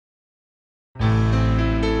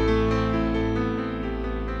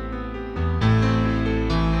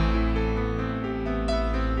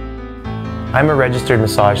I'm a registered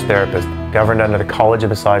massage therapist, governed under the College of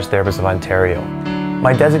Massage Therapists of Ontario.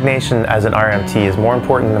 My designation as an RMT is more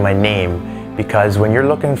important than my name because when you're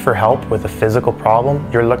looking for help with a physical problem,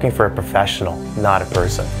 you're looking for a professional, not a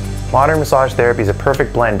person. Modern massage therapy is a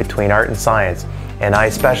perfect blend between art and science, and I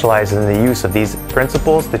specialize in the use of these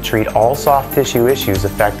principles to treat all soft tissue issues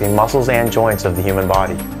affecting muscles and joints of the human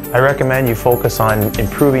body. I recommend you focus on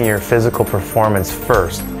improving your physical performance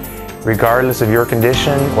first. Regardless of your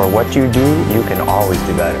condition or what you do, you can always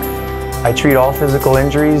do better. I treat all physical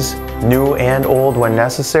injuries, new and old when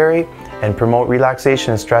necessary, and promote relaxation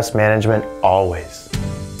and stress management always.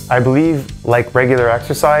 I believe, like regular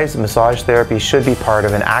exercise, massage therapy should be part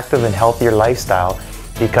of an active and healthier lifestyle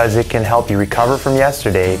because it can help you recover from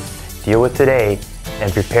yesterday, deal with today,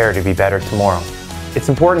 and prepare to be better tomorrow. It's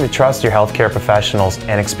important to trust your healthcare professionals,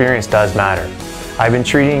 and experience does matter. I've been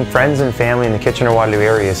treating friends and family in the Kitchener-Waterloo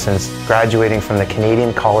area since graduating from the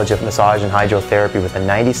Canadian College of Massage and Hydrotherapy with a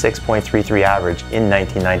 96.33 average in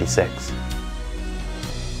 1996.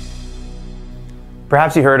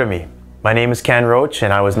 Perhaps you heard of me. My name is Ken Roche,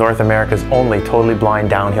 and I was North America's only totally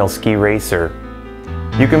blind downhill ski racer.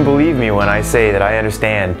 You can believe me when I say that I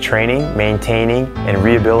understand training, maintaining, and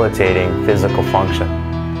rehabilitating physical function.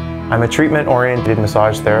 I'm a treatment-oriented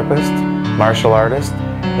massage therapist, martial artist,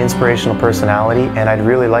 inspirational personality, and I'd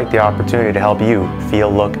really like the opportunity to help you feel,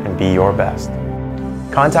 look, and be your best.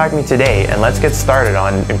 Contact me today and let's get started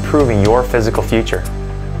on improving your physical future.